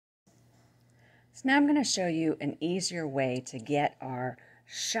So now I'm going to show you an easier way to get our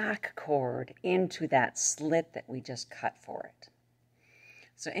shock cord into that slit that we just cut for it.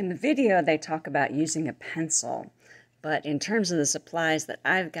 So in the video they talk about using a pencil, but in terms of the supplies that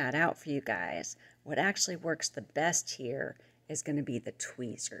I've got out for you guys, what actually works the best here is going to be the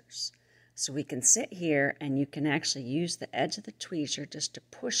tweezers. So we can sit here and you can actually use the edge of the tweezer just to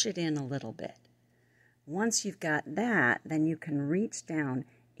push it in a little bit. Once you've got that, then you can reach down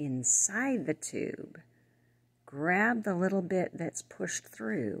inside the tube, grab the little bit that's pushed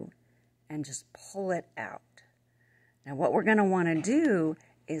through, and just pull it out. Now what we're going to want to do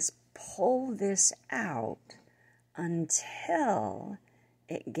is pull this out until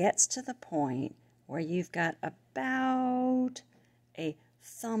it gets to the point where you've got about a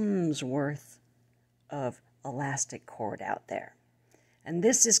thumb's worth of elastic cord out there. And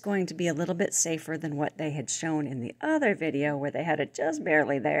this is going to be a little bit safer than what they had shown in the other video where they had it just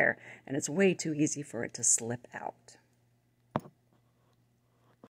barely there, and it's way too easy for it to slip out.